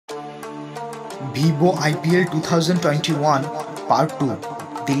Vivo IPL 2021 Part 2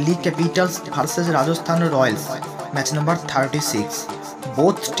 Delhi Capitals vs Rajasthan Royals Match number 36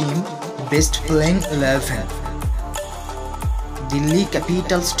 Both team best playing 11 Delhi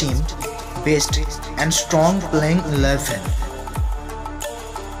Capitals team best and strong playing 11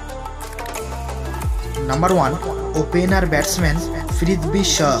 Number 1 Opener batsman Prithvi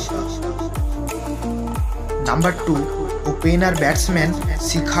Shaw Number 2 Opener batsman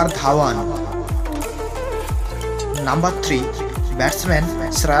Shikhar Dhawan Number 3 Batsman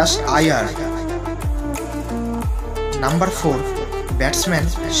Shreyas Iyer Number 4 Batsman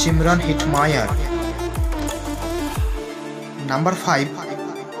Shimron Hetmeyer Number 5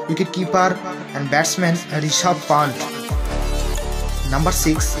 Wicketkeeper and Batsman Rishabh Pant Number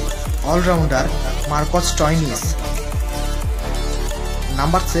 6 All-Rounder Marcus Stoinis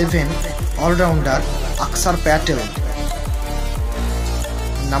Number 7 All-Rounder Akshar Patel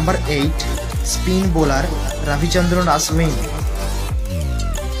Number 8 Spin bowler Ravichandran Ashwin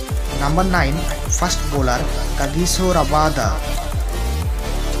Number 9 Fast bowler Kagiso Rabada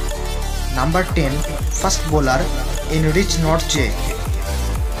Number 10 Fast bowler Enrich Nortje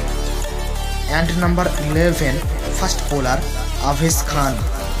and Number 11 Fast bowler Avesh Khan.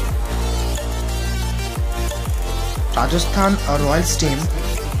 Rajasthan Royals team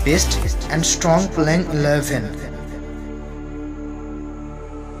best and strong playing 11.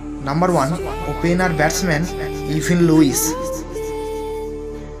 Number 1 Opener batsman Evan Lewis.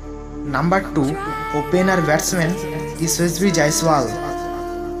 Number 2 Opener batsman Yashasvi Jaiswal.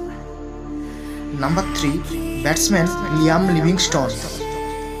 Number 3 Batsman Liam Livingstone.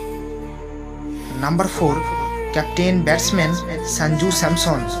 Number 4 Captain batsman Sanju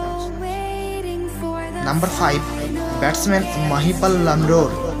Samson. Number 5 Batsman Mahipal Lamror.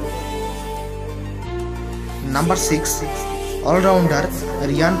 Number 6 All-Rounder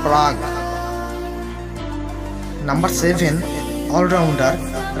Ryan Parag. Number 7 All-Rounder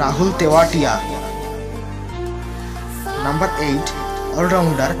Rahul Tewatia. Number 8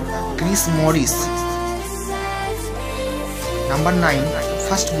 All-Rounder Chris Morris. Number 9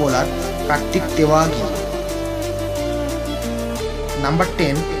 Fast bowler Kartik Tewagi. Number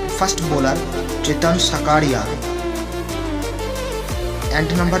 10 Fast bowler Chetan Sakaria. And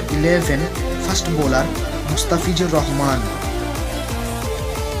number 11 Fast bowler Mustafizur Rahman.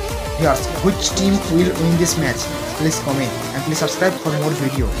 Here's which team will win this match? Please comment and please subscribe for more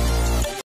video.